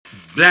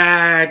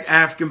Black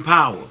African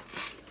Power.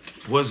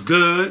 What's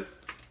good?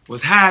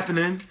 What's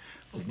happening?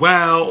 A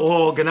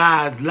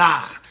well-organized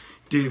lie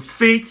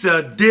defeats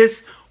a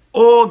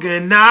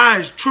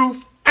disorganized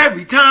truth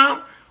every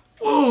time.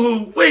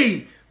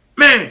 Woo-wee.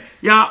 Man,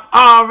 y'all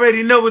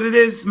already know what it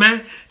is,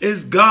 man.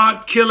 It's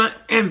God Killer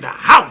in the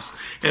house.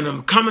 And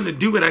I'm coming to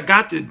do what I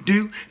got to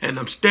do. And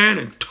I'm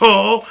standing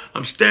tall.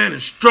 I'm standing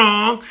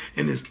strong.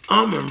 And it's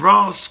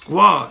Raw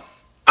Squad.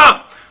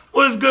 Up.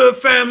 What's good,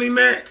 family,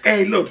 man?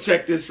 Hey, look,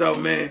 check this out,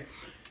 man.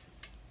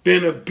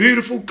 Been a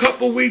beautiful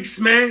couple weeks,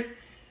 man.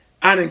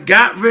 I done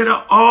got rid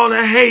of all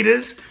the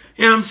haters.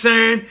 You know what I'm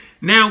saying?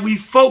 Now we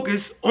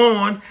focus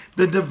on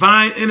the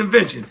divine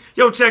intervention.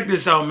 Yo, check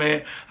this out,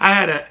 man. I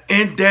had an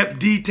in-depth,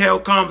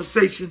 detailed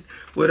conversation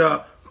with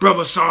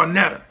brother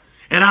Sarnetta.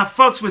 And I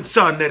fucks with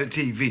Sarnetta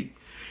TV.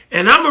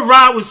 And I'm going to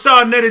ride with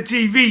Sarnetta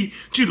TV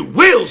till the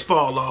wheels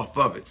fall off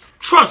of it.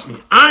 Trust me,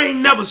 I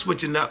ain't never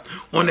switching up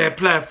on that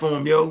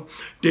platform, yo.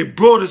 They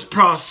brought us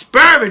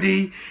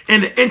prosperity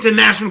in the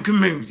international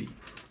community.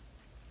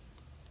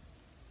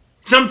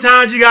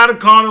 Sometimes you got to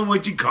call it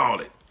what you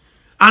call it.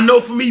 I know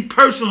for me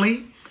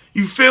personally,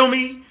 you feel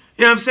me? You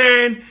know what I'm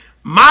saying?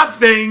 My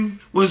thing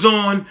was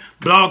on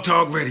Blog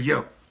Talk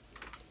Radio.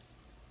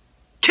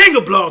 King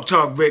of Blog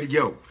Talk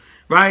Radio,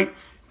 right?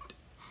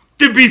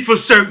 To be for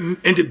certain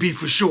and to be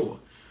for sure.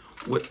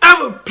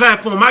 Whatever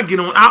platform I get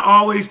on, I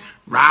always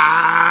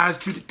rise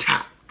to the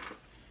top.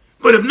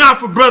 But if not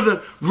for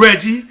brother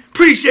Reggie,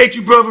 appreciate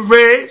you, brother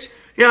Reg,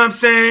 you know what I'm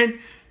saying?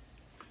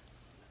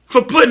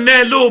 For putting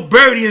that little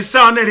birdie and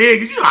sawing that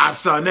egg. You know how I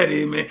saw that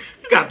egg, man.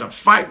 You got to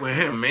fight with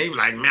him, man. You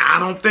like, man, I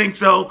don't think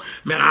so.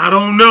 Man, I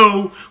don't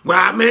know.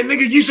 Well, man,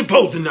 nigga, you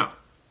supposed to know.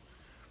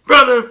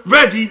 Brother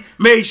Reggie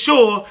made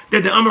sure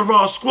that the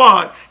Raw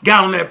Squad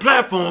got on that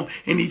platform,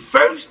 and he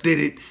first did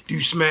it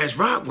through Smash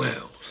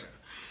Rockwells.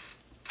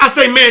 I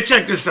say, man,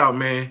 check this out,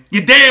 man.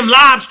 Your damn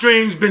live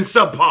streams been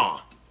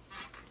subpar.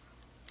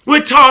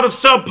 We're tired of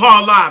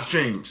subpar live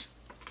streams.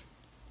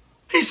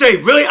 He say,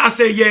 really? I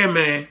say, yeah,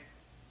 man.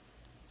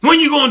 When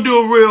you gonna do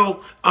a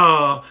real,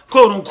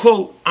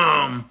 quote-unquote,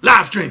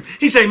 live stream?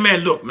 He say,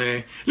 man, look,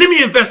 man, let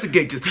me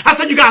investigate this. I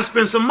said, you gotta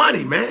spend some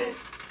money, man.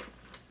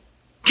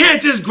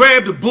 Can't just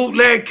grab the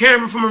bootleg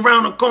camera from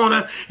around the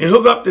corner and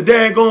hook up the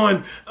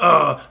daggone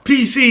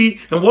PC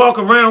and walk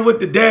around with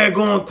the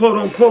daggone,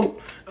 quote-unquote,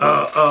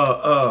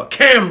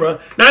 camera.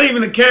 Not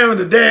even the camera,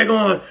 the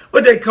daggone,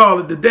 what they call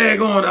it, the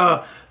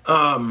daggone,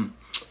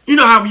 you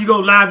know how when you go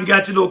live, you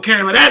got your little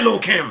camera, that little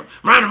camera,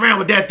 running around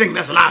with that thing,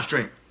 that's a live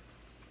stream.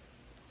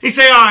 He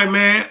say, all right,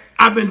 man,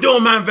 I've been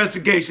doing my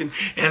investigation,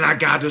 and I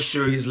got a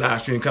serious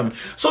live stream coming.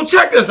 So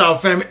check this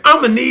out, family.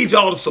 I'm going to need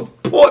y'all to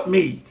support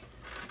me,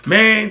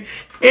 man,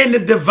 in the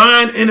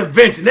divine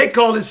intervention. They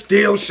call it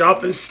Steel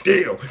Sharpens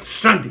Steel,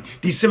 Sunday,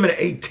 December the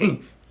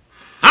 18th.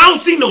 I don't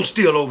see no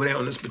steel over there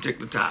on this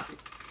particular topic.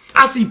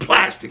 I see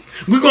plastic.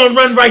 We're going to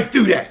run right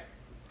through that.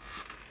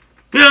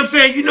 You know what I'm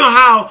saying? You know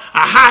how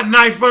a hot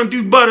knife run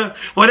through butter?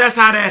 Well, that's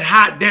how that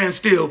hot damn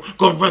steel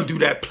gonna run through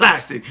that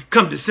plastic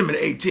come December the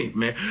 18th,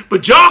 man.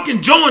 But y'all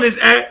can join us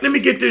at, let me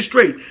get this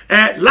straight,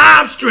 at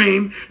live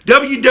stream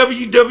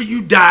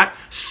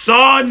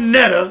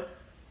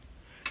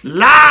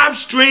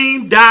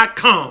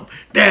www.sarnettalivestream.com.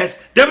 That's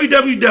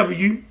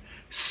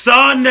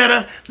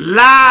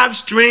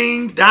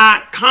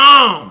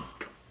www.sarnettalivestream.com.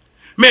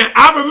 Man,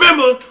 I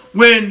remember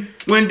when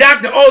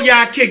Dr.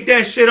 Oya kicked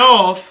that shit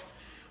off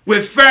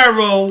with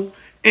Pharaoh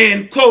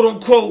and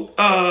quote-unquote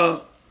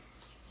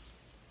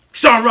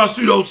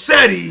Sarasudo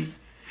Seti,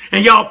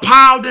 and y'all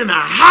piled in a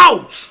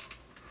house.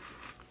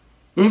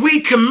 When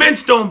we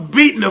commenced on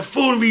beating the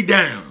foolery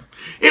down,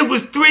 it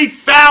was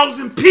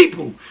 3,000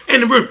 people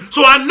in the room.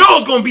 So I know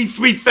it's going to be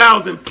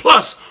 3,000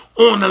 plus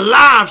on the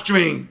live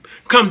stream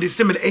come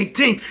December the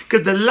 18th,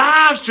 because the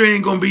live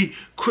stream going to be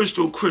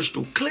crystal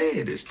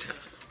clear this time.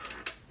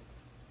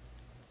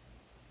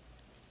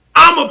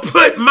 I'm going to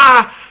put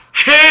my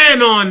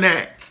hand on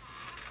that.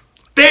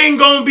 Thing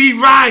gonna be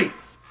right.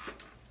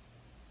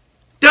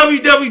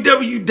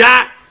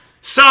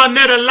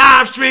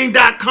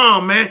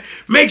 www.sarnettalivestream.com, man.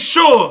 Make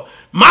sure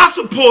my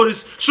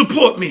supporters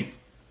support me.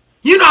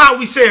 You know how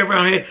we say it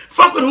around here.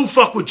 Fuck with who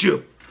fuck with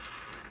you.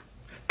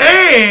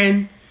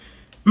 And,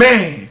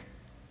 man,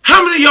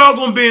 how many of y'all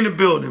gonna be in the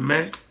building,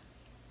 man,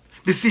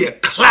 to see a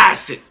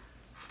classic?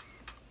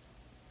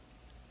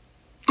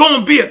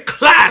 Gonna be a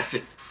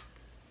classic.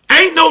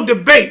 Ain't no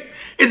debate.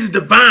 It's a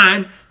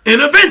divine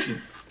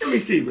intervention. Let me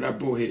see what I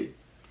brought here.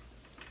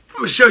 I'm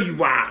going to show you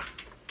why.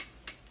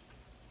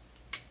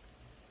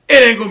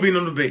 It ain't going to be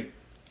no debate.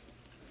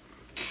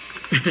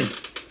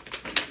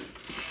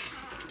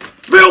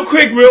 Real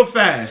quick, real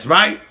fast,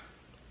 right?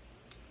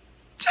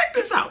 Check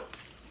this out.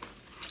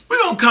 We're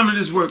going to come to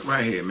this work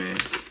right here, man.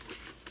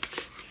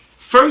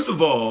 First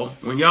of all,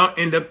 when y'all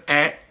end up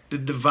at the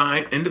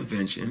divine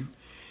intervention,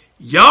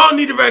 y'all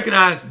need to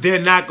recognize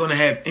they're not going to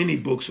have any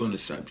books on the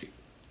subject.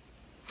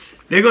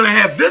 They're going to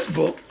have this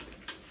book.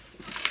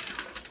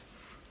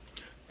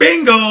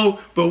 Bingo.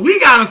 But we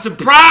got a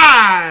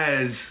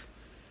surprise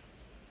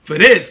for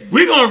this.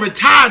 We're going to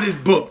retire this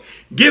book.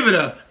 Give it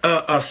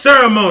a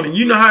ceremony.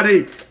 You know how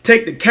they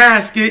take the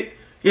casket,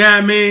 you know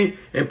what I mean,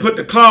 and put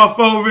the cloth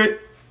over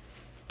it.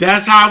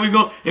 That's how we're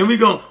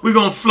going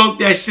to float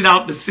that shit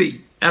out to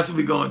sea. That's what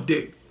we're going to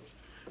do.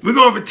 We're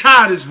going to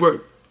retire this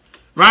work,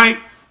 right?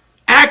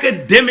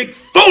 Academic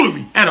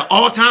foolery at an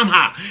all-time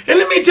high. And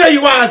let me tell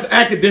you why it's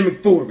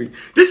academic foolery.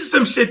 This is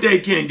some shit they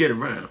can't get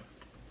around.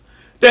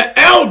 The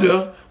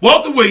elder,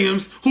 Walter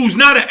Williams, who's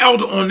not an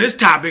elder on this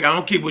topic, I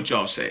don't care what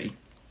y'all say,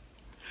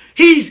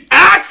 he's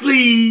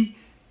actually,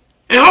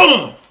 and hold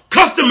on,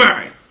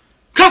 customary.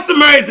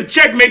 Customary is the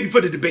checkmate for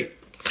the debate.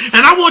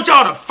 And I want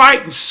y'all to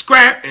fight and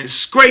scrap and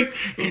scrape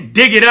and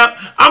dig it up.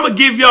 I'm going to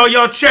give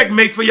y'all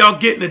checkmate for y'all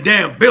getting the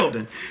damn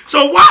building.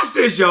 So watch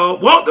this, y'all.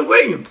 Walter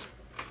Williams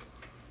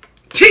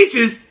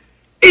teaches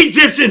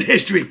Egyptian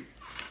history.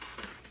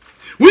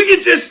 We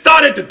can just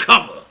start at the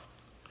cover.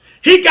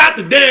 He got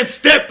the damn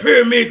step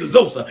pyramids of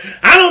Zoser.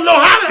 I don't know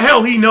how the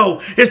hell he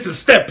know it's the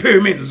step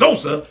pyramids of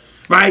Zoser,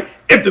 right?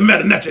 If the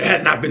Meta Nature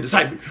had not been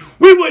deciphered.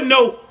 We wouldn't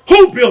know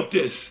who built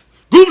this.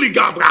 Googly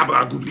God, blah,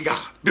 blah, googly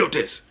God built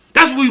this.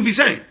 That's what we would be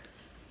saying,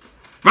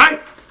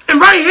 right? And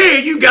right here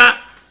you got,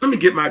 let me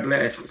get my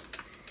glasses.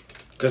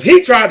 Because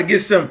he tried to get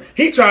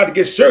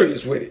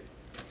serious with it.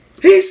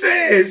 He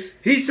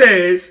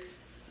says,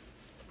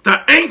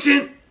 the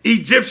ancient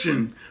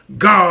Egyptian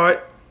god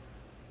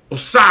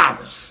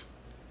Osiris.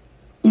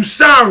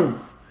 Usaru.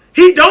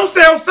 He don't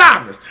say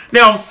Osiris.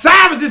 Now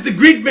Osiris is the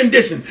Greek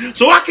rendition.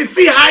 So I can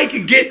see how he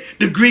could get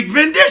the Greek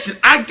rendition.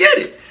 I get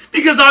it.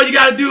 Because all you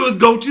got to do is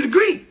go to the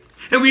Greek.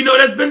 And we know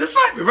that's been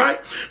deciphered, right?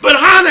 But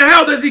how in the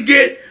hell does he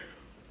get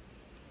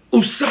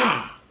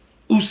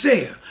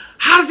Usea?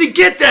 How does he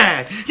get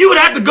that? You would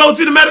have to go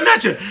to the Meta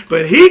Nature.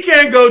 But he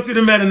can't go to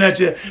the Meta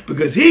Nature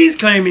because he's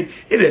claiming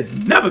it has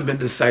never been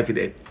deciphered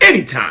at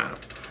any time.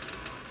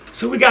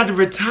 So we got to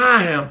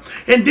retire him.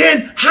 And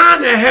then how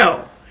in the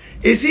hell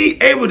is he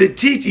able to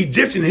teach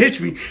Egyptian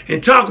history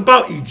and talk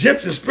about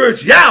Egyptian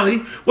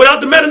spirituality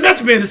without the Meta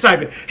Nature being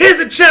deciphered? Here's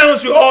a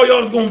challenge to all y'all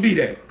that's going to be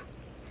there.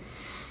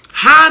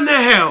 How in the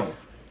hell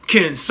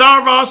can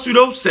Sarah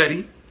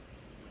Pseudo-Seti,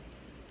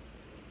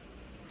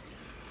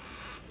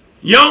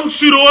 Young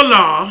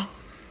Pseudo-Allah,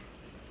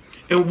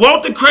 and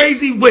Walter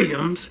Crazy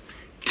Williams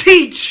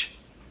teach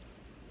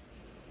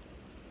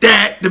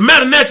that the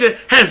Meta Nature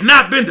has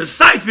not been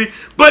deciphered,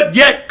 but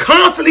yet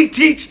constantly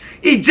teach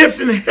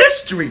Egyptian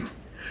history?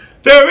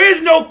 There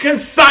is no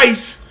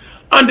concise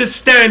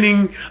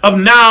understanding of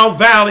Nile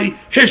Valley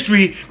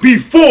history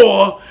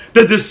before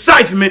the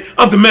decipherment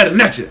of the Meta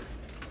Nature.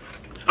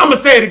 I'm going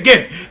to say it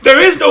again. There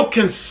is no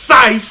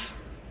concise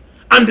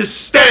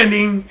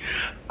understanding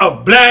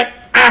of black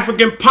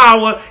African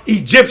power,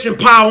 Egyptian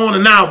power on the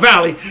Nile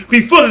Valley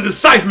before the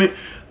decipherment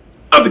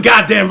of the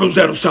goddamn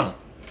Rosetta Stone.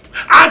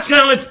 I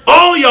challenge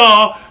all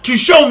y'all to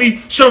show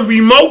me some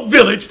remote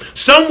village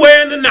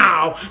somewhere in the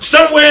Nile,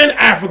 somewhere in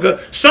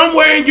Africa,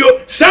 somewhere in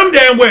Europe, some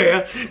damn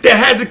where that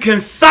has a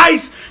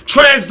concise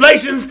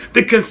translations,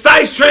 the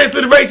concise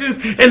transliterations,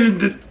 and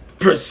the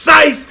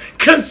precise,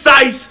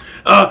 concise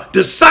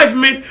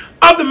decipherment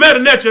of the Meta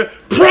Nature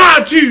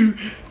prior to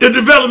the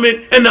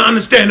development and the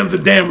understanding of the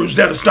damn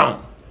Rosetta Stone.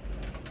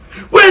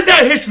 Where's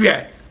that history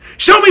at?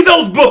 Show me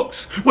those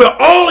books where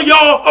all of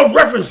y'all are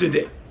referencing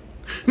it.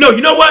 No,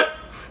 you know what?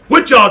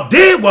 What y'all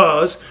did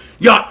was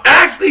y'all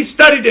actually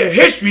studied the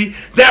history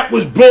that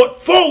was brought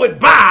forward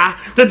by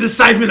the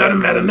decipherment of the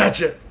Meta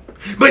Nature.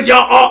 But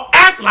y'all all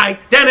act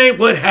like that ain't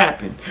what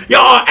happened.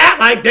 Y'all all act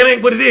like that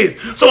ain't what it is.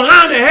 So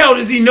how in the hell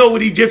does he know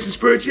what Egyptian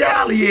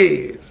spirituality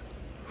is?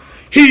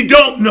 He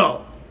don't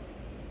know.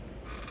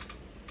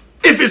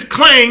 If his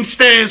claim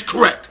stands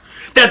correct,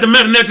 that the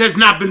Meta Nature has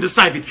not been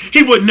deciphered,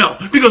 he would know.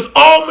 Because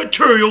all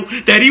material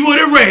that he would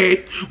have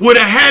read would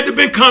have had to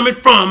been coming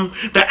from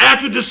the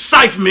actual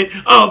decipherment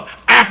of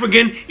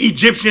African,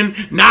 Egyptian,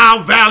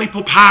 Nile Valley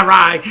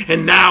papyri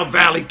and Nile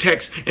Valley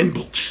texts and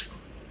books.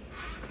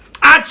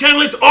 I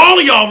challenge all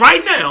of y'all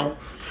right now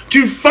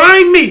to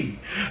find me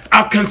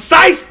a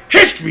concise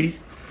history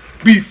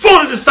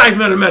before the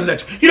decipherment of the Meta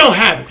Nature. You don't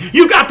have it.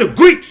 You got the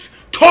Greeks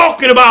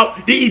talking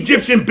about the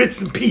Egyptian bits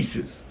and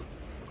pieces,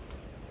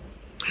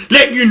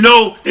 letting you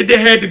know that they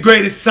had the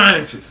greatest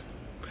sciences,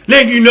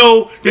 letting you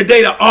know that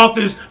they the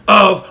authors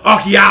of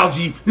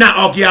archaeology, not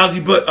archaeology,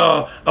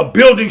 but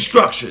building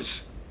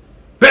structures,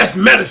 best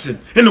medicine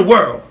in the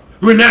world,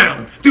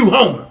 renowned through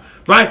Homer,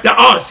 right? The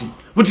Odyssey,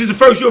 which is the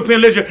first European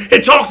literature,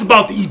 it talks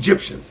about the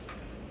Egyptians.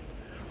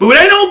 But when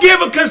they don't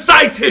give a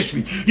concise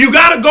history, you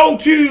got to go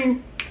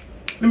to,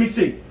 let me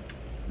see.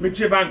 Let me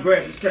see if I can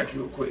grab this text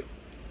real quick.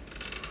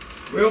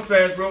 Real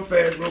fast.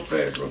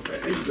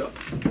 There you go.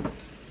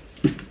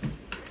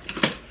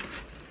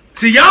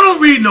 See, y'all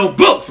don't read no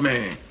books,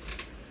 man.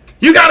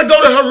 You got to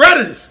go to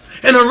Herodotus.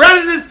 And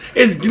Herodotus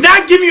is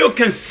not giving you a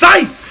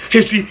concise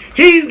history.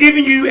 He's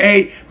giving you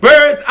a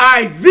bird's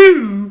eye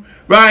view,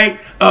 right,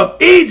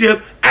 of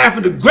Egypt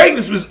after the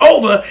greatness was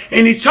over.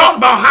 And he's talking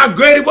about how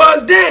great it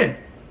was then.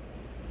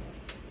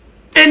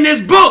 In this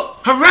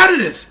book,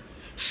 Herodotus,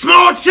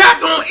 small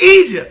chapter on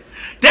Egypt.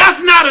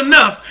 That's not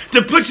enough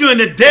to put you in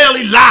the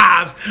daily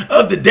lives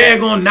of the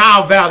daggone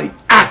Nile Valley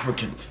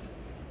Africans.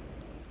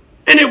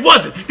 And it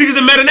wasn't, because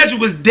the Medu Neter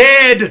was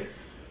dead.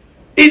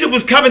 Egypt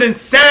was covered in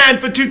sand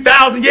for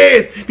 2,000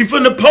 years before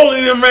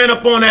Napoleon ran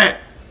up on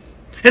that.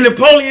 And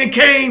Napoleon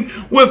came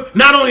with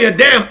not only a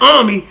damn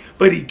army,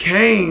 but he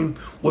came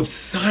with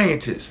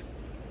scientists.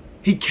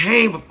 He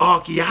came with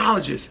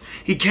archaeologists.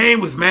 He came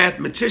with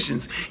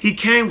mathematicians. He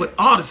came with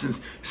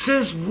artisans.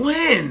 Since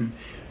when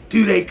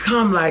do they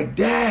come like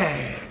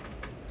that?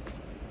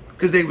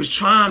 Because they was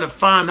trying to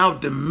find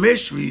out the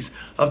mysteries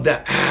of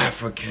the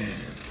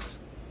Africans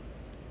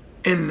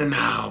in the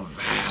Nile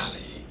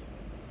Valley.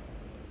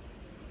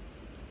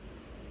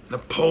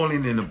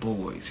 Napoleon and the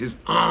boys, his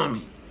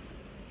army,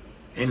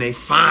 and they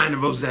find the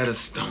Rosetta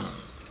Stone.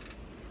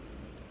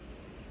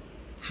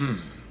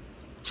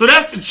 So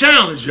that's the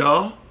challenge,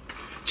 y'all.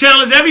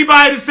 Challenge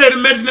everybody that said the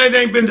Medu Neter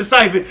ain't been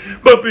deciphered,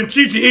 but been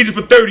teaching Egypt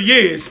for 30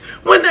 years.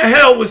 When the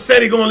hell was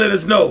Seti gonna let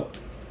us know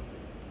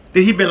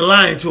that he been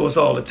lying to us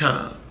all the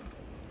time?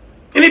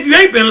 And if you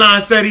ain't been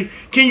lying, Seti,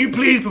 can you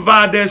please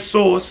provide that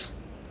source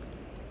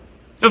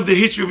of the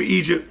history of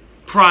Egypt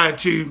prior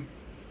to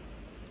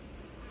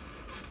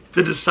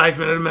the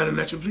decipherment of the Medu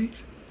Neter,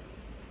 please?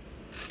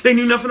 They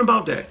knew nothing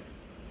about that.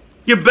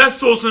 Your best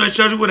source on that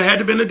treasure would have had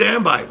to been the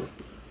damn Bible.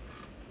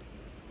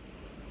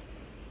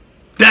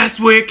 That's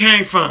where it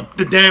came from,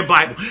 the damn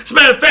Bible. As a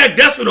matter of fact,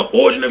 that's where the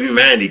origin of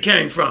humanity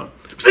came from.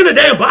 It's in the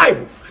damn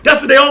Bible.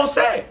 That's what they all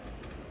say.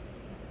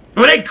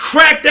 When they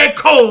cracked that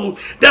code,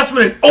 that's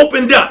when it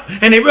opened up.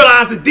 And they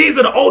realized that these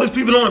are the oldest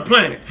people on the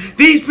planet.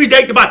 These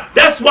predate the Bible.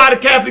 That's why the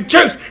Catholic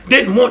Church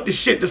didn't want this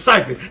shit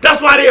deciphered. That's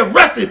why they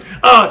arrested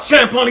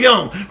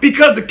Champollion.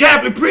 Because the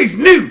Catholic priests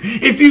knew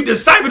if you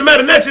decipher the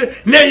Medu Neter,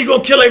 now you're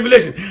going to kill a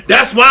religion.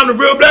 That's why I'm the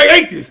real black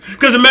atheist.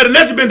 Because the Medu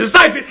Neter been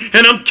deciphered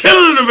and I'm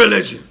killing the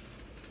religion.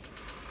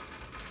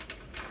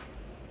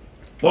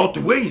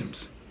 Walter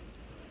Williams,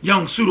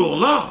 Young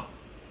Pseudo-Allah,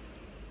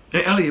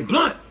 and Elliot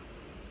Blunt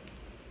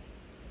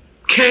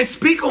can't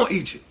speak on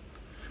Egypt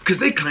because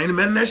they claim the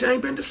Medu Neter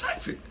ain't been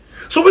deciphered.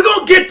 So we're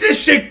going to get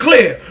this shit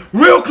clear,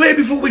 real clear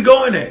before we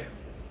go in there.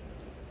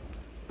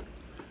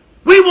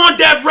 We want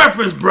that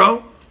reference,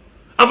 bro,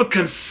 of a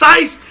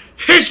concise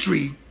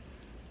history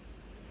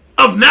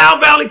of Nile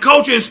Valley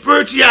culture and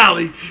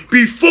spirituality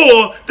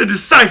before the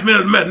decipherment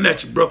of the Medu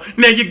Neter, bro.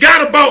 Now, you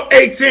got about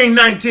 18,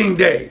 19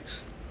 days.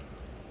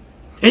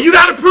 And you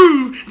got to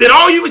prove that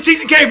all you were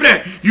teaching came from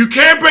that. You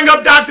can't bring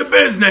up Dr.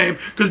 Ben's name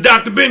because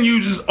Dr. Ben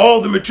uses all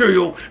the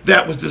material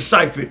that was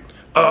deciphered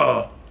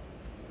during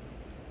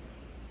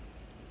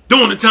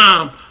the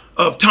time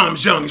of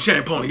Thomas Young and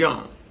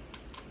Champollion.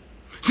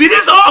 See,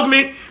 this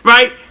argument,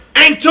 right,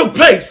 ain't took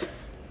place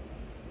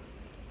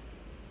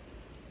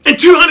in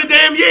 200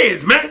 damn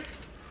years, man.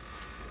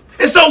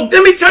 And so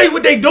let me tell you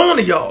what they doing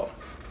to y'all.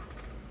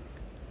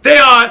 They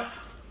are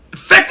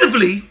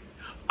effectively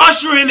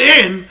ushering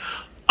in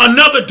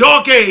another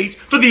dark age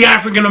for the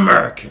African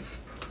American.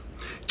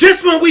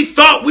 Just when we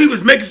thought we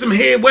was making some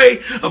headway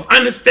of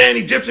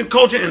understanding Egyptian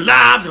culture and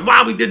lives and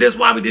why we did this,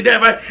 why we did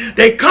that, right?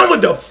 They come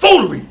with the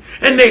foolery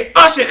and they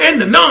usher in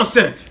the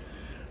nonsense.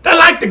 They're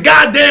like the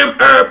goddamn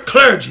Arab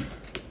clergy.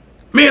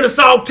 Me and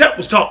Asal Tep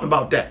was talking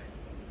about that.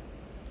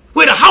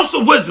 We're the house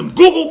of wisdom.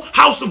 Google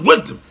house of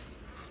wisdom.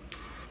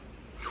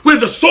 Where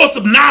the source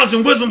of knowledge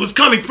and wisdom was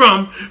coming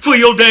from for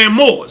your damn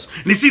Moors.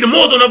 And you see, the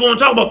Moors don't ever want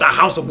to talk about the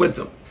house of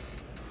wisdom.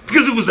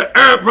 Because it was an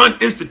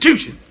Arab-run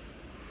institution.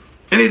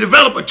 And they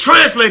developed a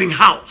translating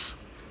house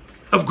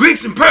of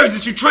Greeks and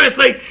Persians to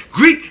translate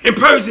Greek and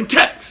Persian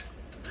texts.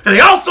 And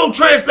they also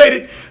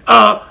translated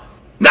Nile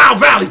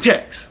Valley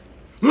texts.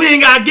 We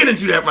ain't got to get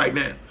into that right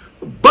now.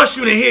 We'll bust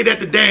you in the head at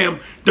the damn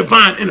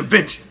divine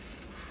intervention.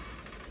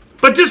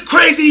 But this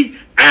crazy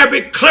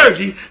Arabic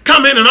clergy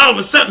come in and all of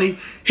a sudden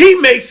he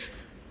makes,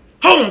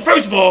 hold on,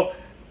 first of all,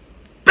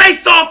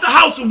 based off the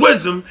house of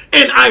wisdom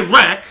in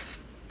Iraq,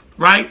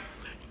 right?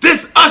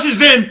 This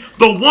ushers in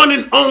the one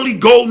and only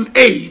golden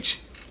age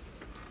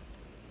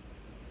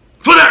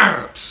for the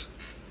Arabs.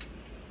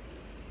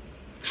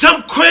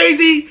 Some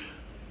crazy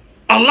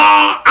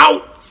Allah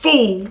out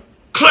fool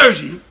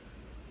clergy,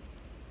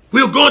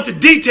 we'll go into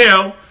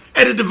detail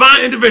at the divine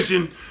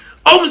intervention,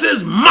 opens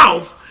his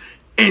mouth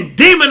and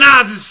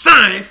demonizes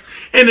science,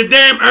 and the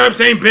damn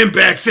Arabs ain't been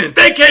back since.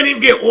 They can't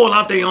even get all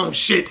out their own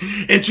shit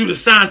into the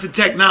science and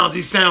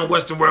technology sound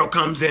Western world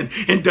comes in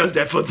and does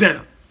that for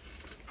them.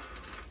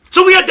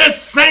 So we at that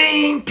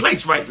same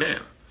place right now.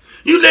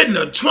 You letting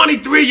a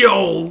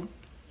 23-year-old,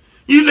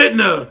 you letting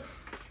a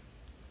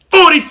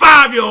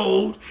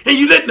 45-year-old, and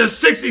you letting a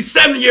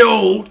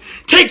 67-year-old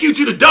take you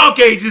to the dark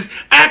ages,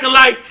 acting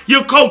like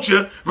your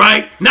culture,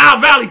 right, Nile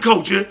Valley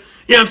culture,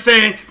 you know what I'm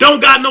saying, don't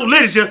got no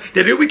literature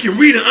that we can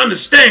read and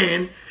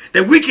understand,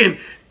 that we can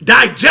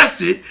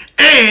digest it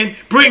and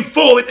bring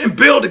forward and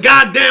build a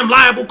goddamn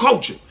liable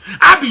culture.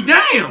 I be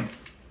damned.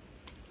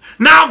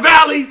 Nile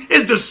Valley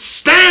is the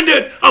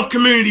standard of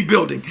community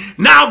building.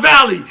 Nile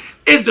Valley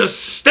is the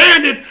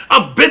standard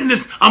of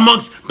business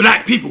amongst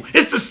black people.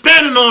 It's the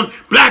standard on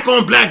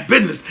black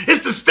business.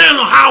 It's the standard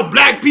on how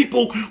black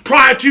people,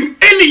 prior to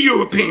any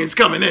Europeans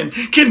coming in,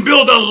 can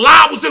build a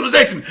livable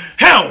civilization.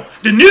 Hell,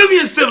 the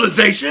Nubian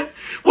civilization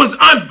was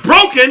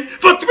unbroken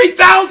for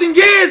 3,000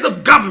 years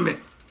of government.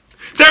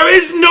 There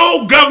is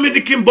no government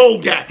that can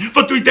hold that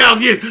for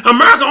 3,000 years.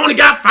 America only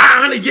got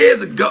 500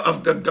 years of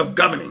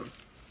governing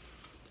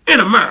in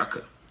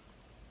America.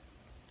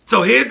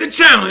 So here's the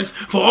challenge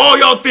for all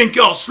y'all think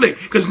y'all slick,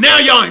 because now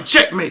y'all in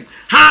checkmate.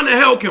 How in the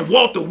hell can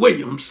Walter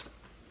Williams,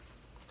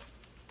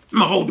 I'm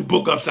going to hold the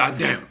book upside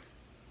down,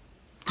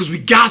 because we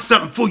got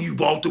something for you,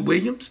 Walter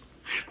Williams.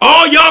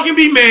 All y'all can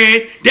be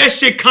mad, that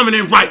shit coming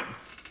in right.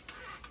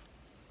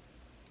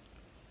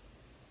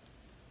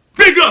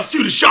 Big ups to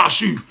the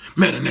Shashu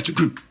Meta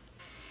Group.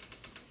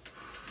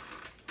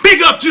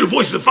 Big up to the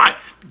Voices of Fire.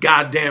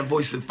 Goddamn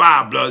Voices of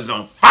Fire blood is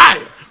on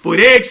fire. Boy,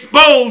 they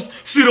exposed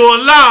Pseudo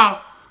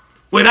Allah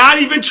without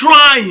even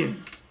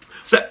trying.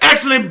 It's an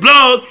excellent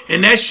blog,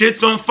 and that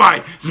shit's on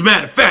fire. As a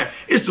matter of fact,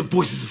 it's the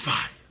Voices of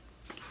Fire.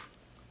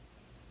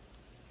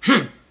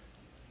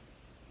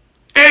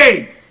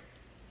 Hey,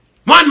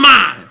 One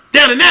Mind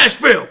down in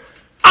Nashville.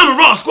 I'm a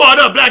Raw Squad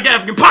Up, Black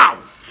African Power,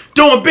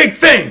 doing big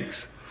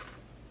things.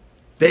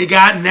 They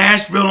got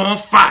Nashville on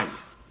fire.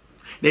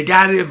 They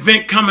got an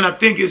event coming, I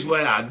think it's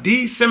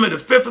December the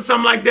 5th or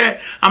something like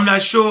that. I'm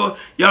not sure.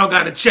 Y'all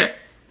got to check.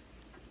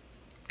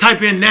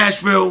 Type in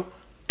Nashville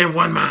and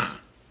One Mind.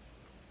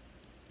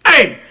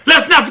 Hey,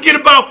 let's not forget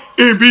about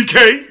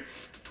MBK.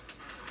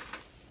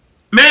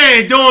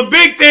 Man, doing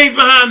big things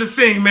behind the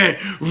scene, man.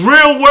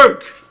 Real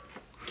work.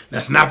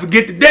 Let's not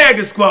forget the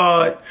Dagger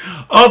Squad.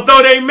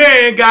 Although they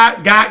man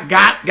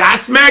got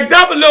smacked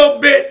up a little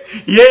bit.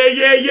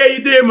 Yeah,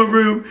 you did,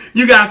 Maru.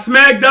 You got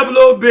smacked up a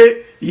little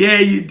bit. Yeah,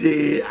 you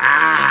did.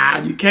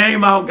 You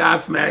came out,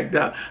 got smacked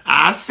up.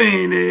 I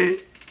seen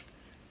it.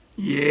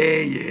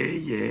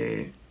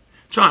 Yeah.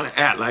 Trying to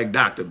act like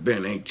Dr.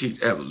 Ben ain't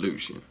teach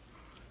evolution.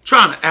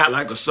 Trying to act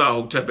like Asar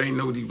Hotep ain't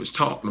know what he was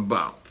talking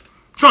about.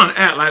 Trying to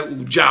act like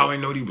Ujao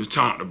ain't know what he was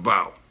talking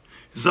about.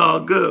 It's all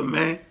good,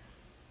 man.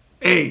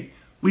 Hey,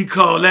 we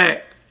call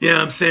that, you know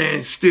what I'm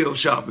saying, steel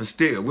sharpen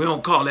steel. We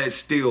don't call that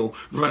steel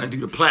running through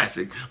the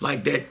plastic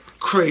like that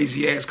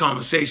crazy ass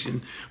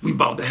conversation we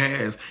about to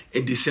have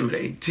at December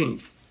the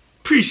 18th.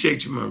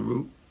 Appreciate you,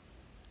 Maru.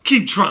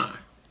 Keep trying.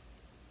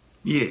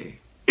 Yeah,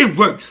 it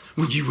works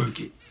when you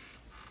work it.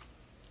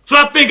 So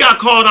I think I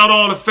called out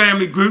all the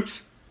family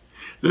groups.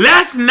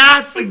 Let's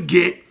not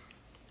forget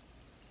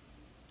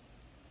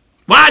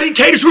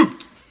YDK the Truth.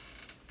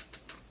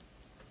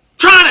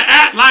 Trying to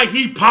act like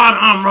he part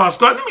of Amra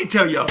Squad. Let me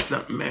tell y'all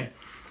something, man.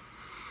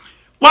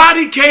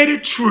 YDK the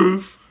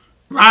Truth,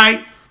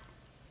 right,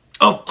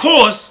 of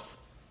course,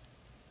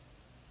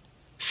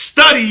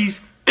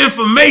 studies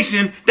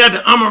information that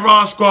the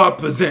Amara Squad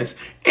presents.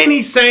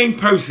 Any sane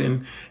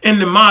person in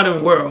the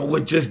modern world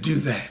would just do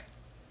that.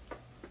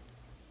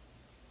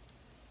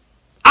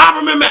 I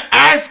remember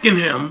asking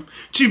him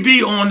to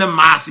be on the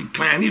Masi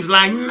clan. He was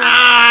like, nah,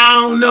 I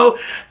don't know.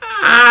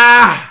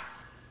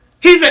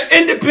 He's an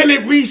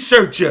independent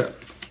researcher.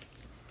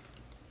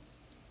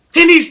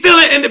 And he's still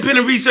an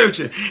independent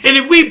researcher. And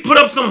if we put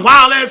up some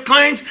wild-ass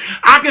claims,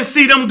 I can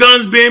see them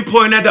guns being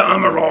pointed at the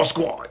Amara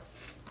Squad.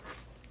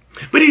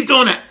 But he's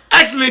doing an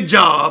excellent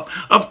job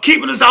of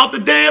keeping us out the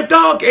damn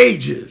dark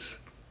ages.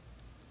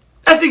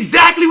 That's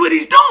exactly what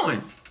he's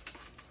doing.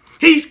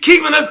 He's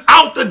keeping us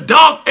out the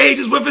dark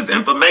ages with his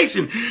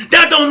information.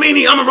 That don't mean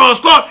he Amara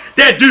Squad.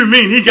 That do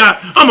mean he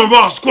got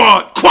Amara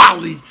Squad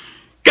quality.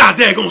 God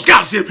daggone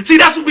scholarship. See,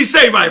 that's what we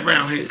say right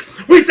around here.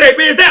 We say,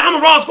 man, is that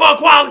Amara Squad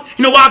quality?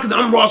 You know why? Because the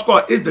Amara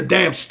Squad is the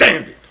damn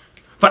standard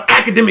for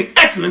academic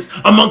excellence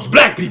amongst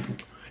black people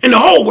in the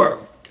whole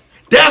world.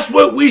 That's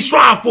what we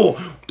strive for.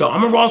 The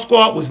Amara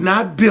Squad was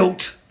not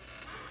built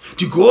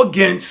to go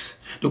against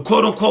the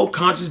quote-unquote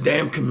conscious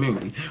damn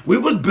community. We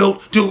was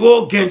built to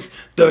go against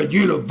the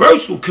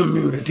universal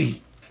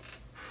community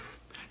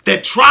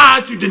that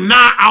tries to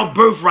deny our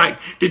birthright,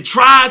 that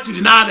tries to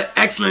deny the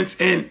excellence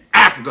in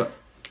Africa.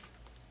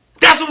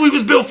 That's what we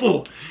was built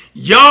for.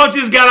 Y'all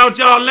just got out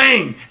y'all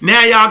lane.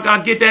 Now y'all got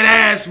to get that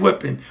ass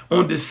whipping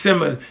on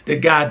December the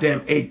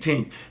goddamn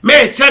 18th.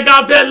 Man, check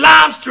out that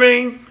live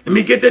stream. Let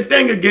me get that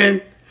thing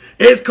again.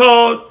 It's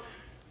called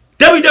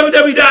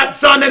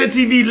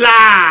www.SawNetterTV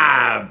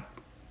Live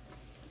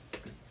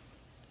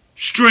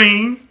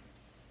Stream.com.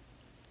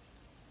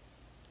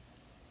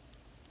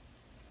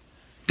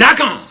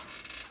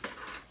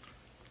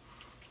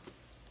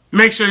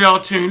 Make sure y'all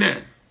tune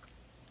in.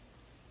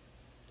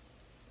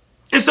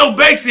 And so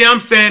basically I'm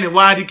saying that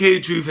YDK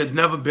the Truth has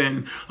never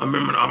been a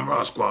member of the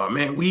Amara Squad.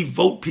 Man, we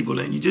vote people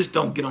in. You just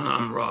don't get on the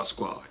Amara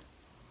Squad.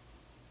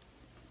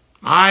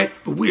 All right?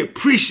 But we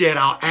appreciate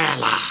our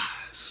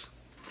allies.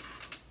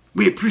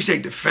 We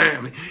appreciate the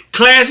family.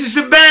 Clash of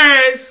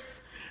Shabazz,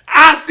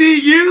 I see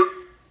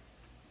you.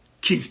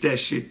 Keeps that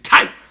shit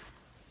tight.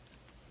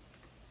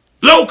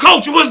 Low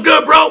Culture, what's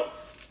good, bro?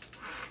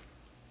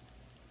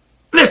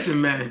 Listen,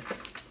 man.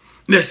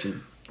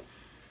 Listen.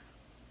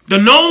 The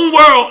known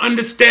world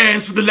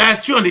understands for the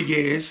last 200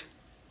 years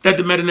that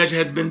the Meta Nature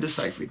has been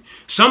deciphered.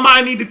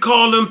 Somebody need to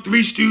call them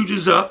three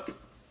stooges up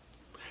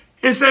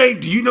and say,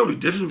 do you know the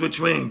difference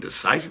between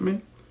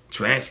decipherment,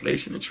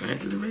 translation, and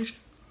transliteration?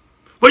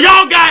 Well,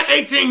 y'all got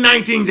 18,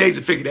 19 days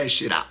to figure that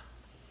shit out.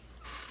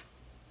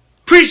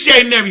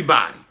 Appreciating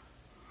everybody.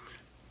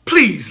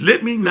 Please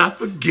let me not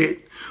forget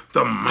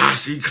the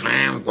Mossy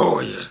Clan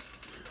Warrior.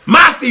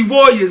 Mossy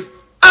Warriors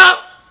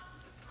up.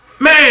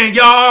 Man,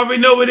 y'all already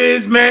know what it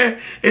is,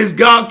 man. It's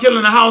God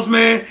killing the house,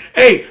 man.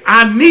 Hey,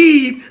 I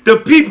need the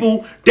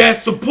people that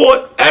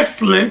support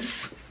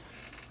excellence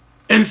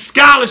and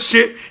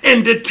scholarship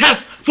and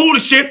detest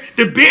foolishness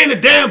to be in the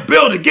damn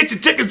building. Get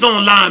your tickets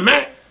online,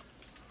 man.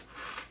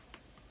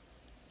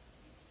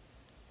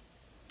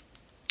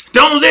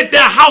 Don't let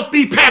that house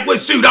be packed with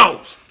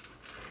pseudos.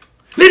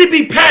 Let it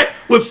be packed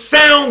with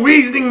sound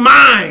reasoning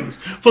minds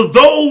for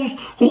those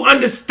who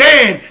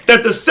understand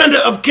that the center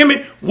of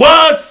Kemet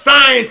was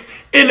science,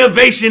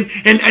 innovation,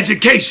 and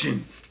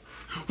education.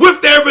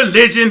 With their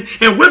religion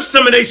and with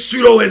some of their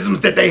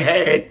pseudoisms that they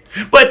had.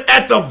 But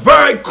at the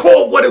very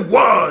core what it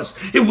was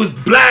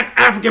black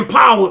African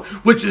power,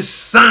 which is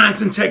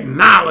science and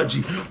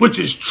technology, which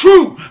is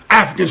true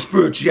African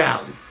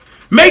spirituality.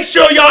 Make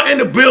sure y'all in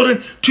the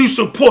building to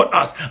support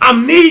us.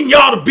 I'm needing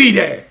y'all to be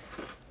there.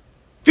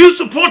 If you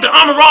support the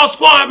Amaral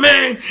Squad,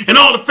 man, and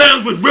all the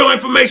families with real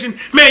information,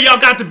 man,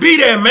 y'all got to be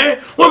there, man.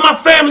 Where my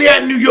family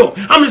at in New York?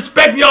 I'm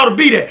expecting y'all to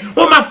be there.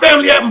 Where my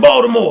family at in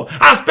Baltimore?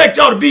 I expect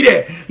y'all to be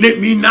there. Let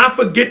me not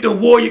forget the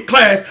Warrior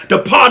class,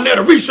 the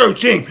Parnetta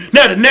research team.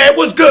 Ned,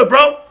 what's good,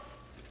 bro?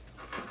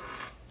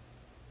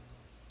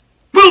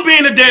 We'll be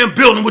in the damn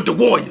building with the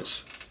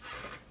Warriors.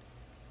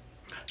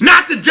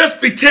 Not to just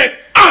protect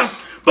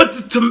us,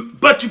 but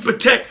to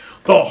protect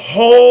the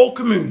whole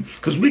community,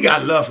 because we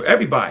got love for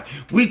everybody.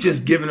 We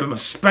just giving them a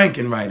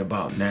spanking right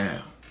about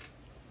now.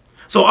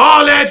 So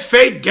all that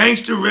fake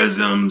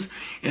gangsterisms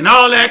and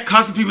all that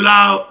cussing people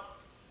out.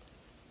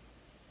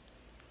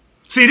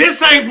 See,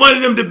 this ain't one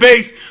of them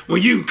debates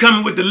when you come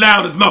in with the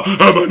loudest mouth.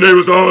 Oh, my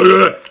neighbors all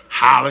that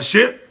holler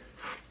shit.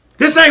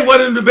 This ain't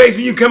one of them debates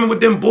when you come in with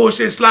them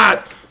bullshit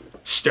slides.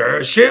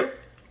 Stir shit.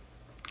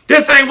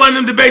 This ain't one of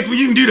them debates where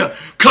you can do the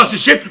cussing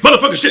shit,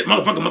 motherfucker, bitch,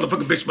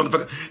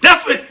 motherfucker.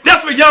 That's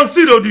what young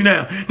pseudo do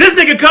now. This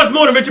nigga cuss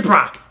more than Richard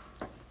Pryor.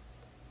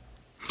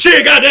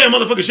 Shit, goddamn,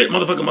 motherfucker, shit,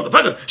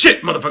 motherfucker,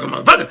 shit,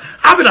 motherfucker.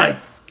 I be like,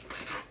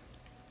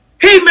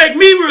 he make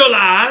me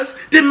realize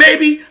that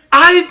maybe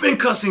I've been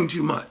cussing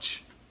too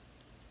much.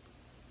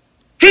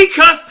 He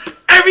cussed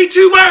every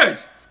 2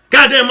 words.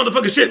 Goddamn,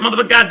 motherfucker, shit,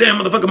 motherfucker, goddamn,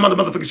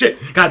 motherfucker, shit,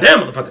 goddamn,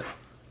 motherfucker.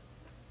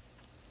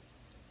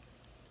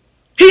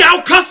 He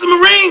out-cussed the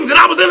Marines, and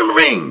I was in the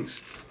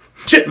Marines.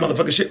 Shit,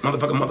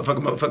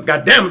 motherfucker,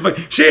 goddamn,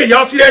 motherfucker. Shit,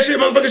 y'all see that shit,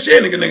 motherfucker,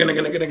 shit,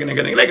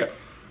 nigga.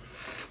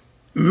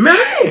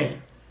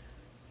 Man.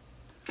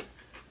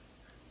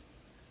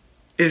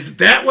 Is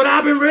that what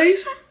I've been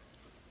raising?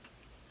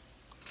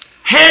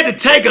 Had to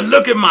take a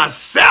look at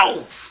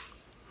myself.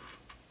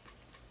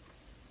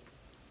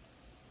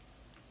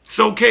 It's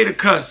okay to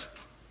cuss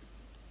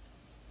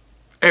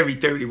every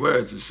 30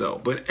 words or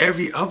so, but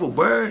every other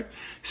word,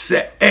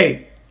 say,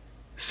 hey,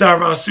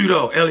 Sarah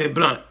Pseudo, Elliot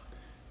Blunt.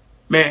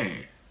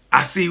 Man,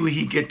 I see where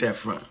he get that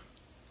from.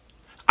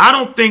 I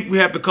don't think we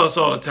have to cuss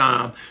all the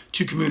time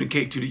to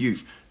communicate to the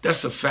youth.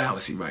 That's a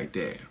fallacy right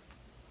there.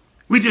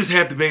 We just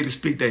have to be able to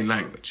speak their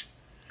language.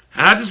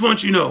 And I just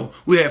want you to know,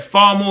 we have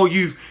far more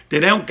youth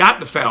that don't got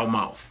the foul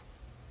mouth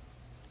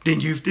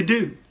than youth to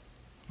do.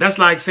 That's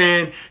like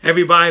saying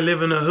everybody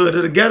live in the hood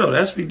or the ghetto.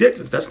 That's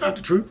ridiculous. That's not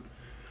the truth.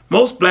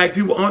 Most black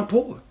people aren't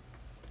poor.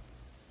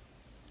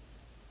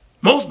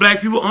 Most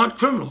black people aren't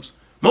criminals.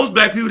 Most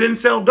black people didn't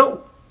sell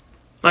dope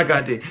like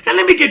I did. And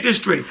let me get this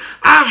straight.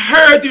 I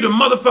heard through the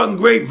motherfucking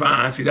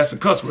grapevine, see, that's a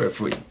cuss word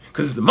for you,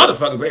 because it's the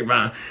motherfucking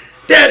grapevine,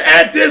 that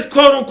at this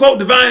quote-unquote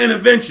divine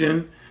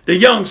intervention, the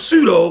young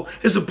pseudo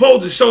is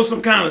supposed to show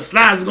some kind of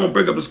slides that's going to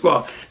break up the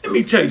squad. Let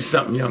me tell you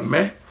something, young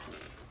man.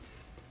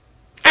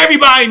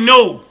 Everybody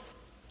know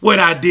what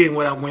I did and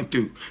what I went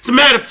through. As a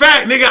matter of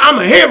fact, nigga, I'm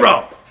a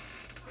hero.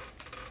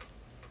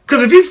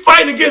 Because if you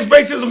fighting against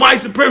racism, white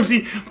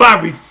supremacy by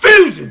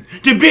refusing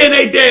to be in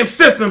a damn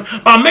system,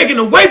 by making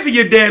a way for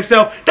your damn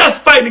self, that's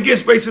fighting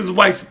against racism,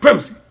 white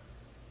supremacy.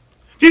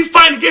 If you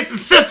fighting against the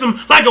system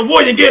like a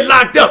warrior and get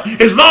locked up,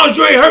 as long as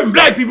you ain't hurting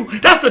black people,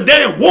 that's a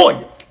damn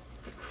warrior.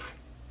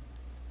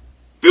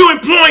 If you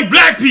employing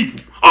black people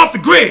off the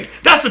grid,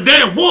 that's a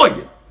damn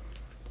warrior.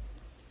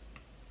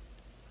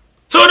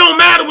 So it don't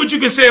matter what you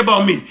can say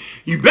about me.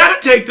 You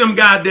better take them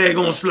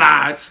goddamn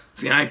slides.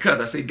 See, I ain't cuss,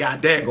 I say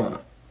goddamn.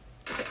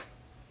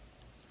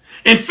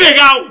 And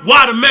figure out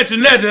why the Meta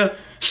Nature,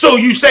 so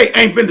you say,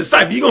 ain't been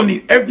deciphered. You're going to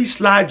need every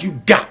slide you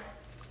got.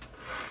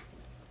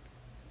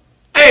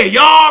 Hey,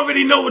 y'all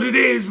already know what it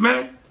is,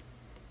 man.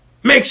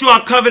 Make sure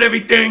I covered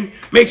everything.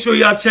 Make sure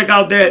y'all check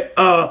out that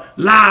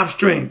live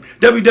stream.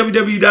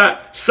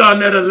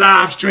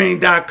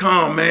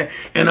 www.sarnettalivestream.com, man.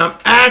 And I'm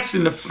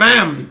asking the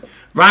family,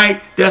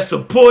 right, that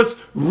supports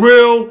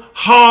real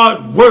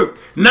hard work,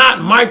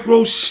 not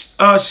micro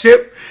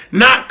ship,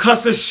 not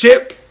cusser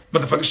ship,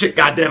 motherfucker shit,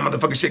 goddamn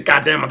motherfucker shit,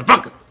 goddamn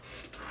motherfucker.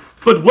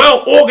 But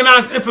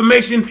well-organized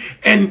information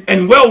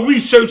and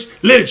well-researched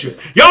literature.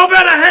 Y'all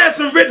better have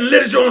some written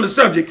literature on the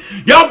subject.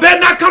 Y'all better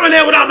not come in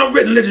there without no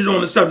written literature on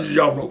the subject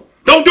y'all wrote.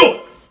 Don't do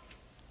it.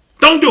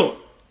 Don't do it.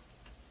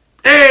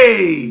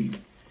 Hey,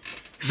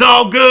 it's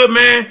all good,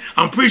 man.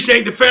 I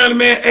appreciate the family,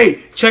 man.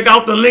 Hey, check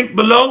out the link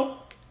below. All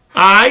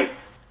right?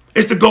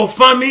 It's the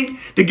GoFundMe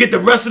to get the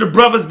rest of the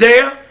brothers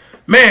there.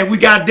 Man, we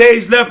got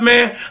days left,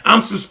 man.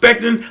 I'm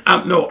suspecting.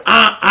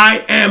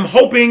 I am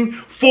hoping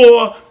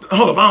for.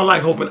 Hold up, I don't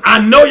like hoping.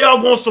 I know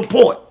y'all gonna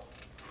support.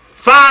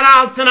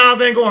 $5,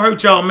 $10 ain't gonna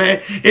hurt y'all,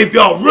 man. If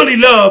y'all really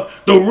love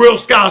the real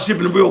scholarship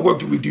and the real work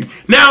that we do.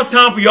 Now it's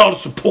time for y'all to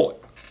support.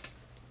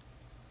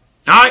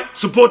 All right?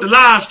 Support the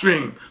live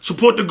stream.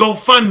 Support the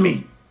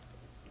GoFundMe.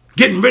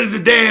 Getting rid of the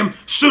damn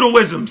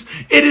pseudoisms.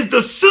 It is the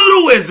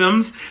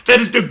pseudoisms that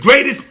is the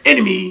greatest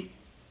enemy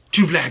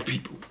to black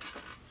people.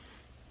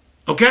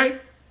 Okay?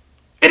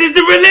 It is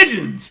the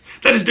religions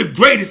that is the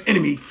greatest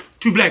enemy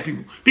to black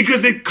people,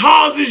 because it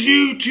causes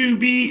you to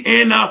be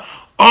in an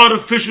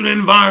artificial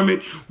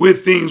environment where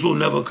things will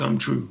never come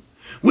true.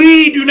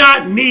 We do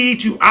not need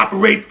to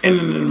operate in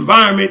an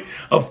environment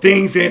of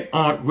things that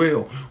aren't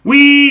real.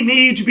 We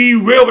need to be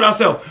real with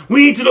ourselves.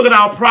 We need to look at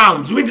our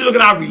problems. We need to look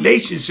at our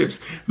relationships,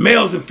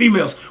 males and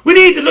females. We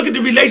need to look at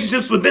the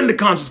relationships within the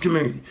conscious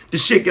community. The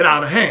shit get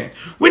out of hand.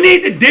 We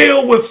need to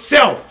deal with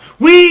self.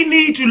 We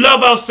need to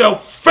love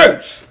ourselves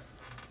first.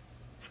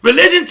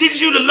 Religion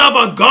teaches you to love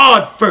our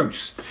God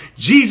first,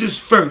 Jesus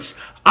first,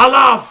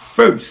 Allah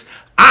first,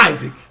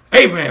 Isaac,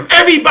 Abraham,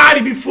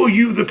 everybody before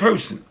you, the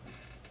person.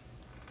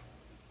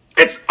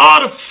 It's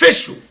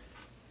artificial.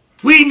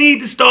 We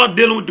need to start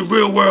dealing with the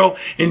real world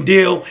and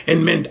deal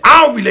and mend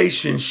our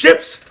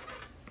relationships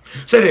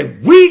so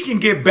that we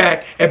can get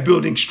back at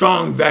building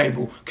strong,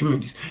 valuable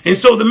communities. And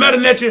so the meta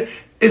lecture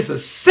is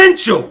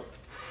essential.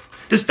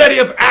 The study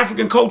of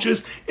African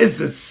cultures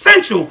is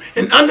essential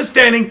in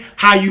understanding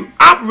how you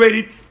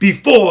operated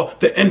before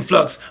the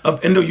influx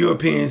of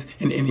Indo-Europeans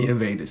and Indian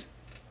invaders.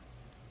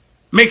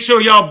 Make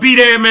sure y'all be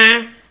there,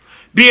 man.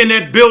 Be in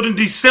that building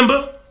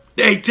December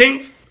the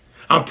 18th.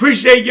 I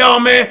appreciate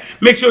y'all, man.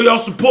 Make sure y'all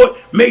support.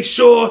 Make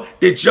sure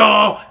that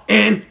y'all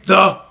in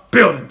the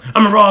building.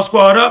 I'm a Raw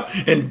Squad Up,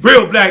 and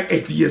real black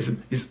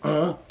atheism is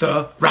on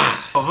the rise.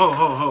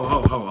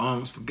 I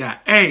almost forgot.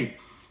 Hey,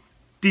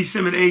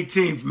 December the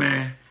 18th,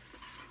 man.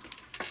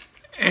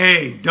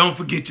 Hey, don't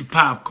forget your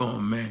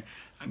popcorn, man.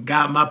 I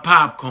got my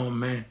popcorn,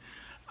 man.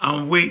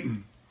 I'm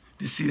waiting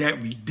to see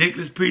that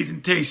ridiculous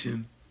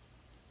presentation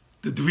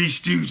the Three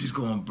Stooges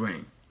gonna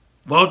bring.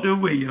 Walter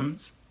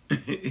Williams,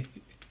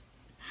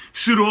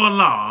 Pseudo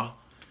Allah,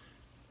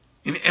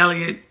 and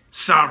Elliot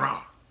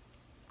Sarah.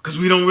 Because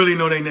we don't really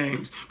know their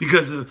names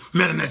because the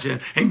meta lecture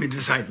ain't been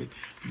deciphered.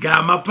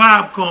 Got my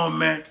popcorn,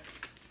 man.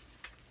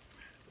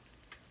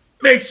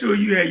 Make sure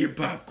you have your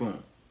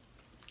popcorn.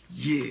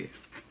 Yeah.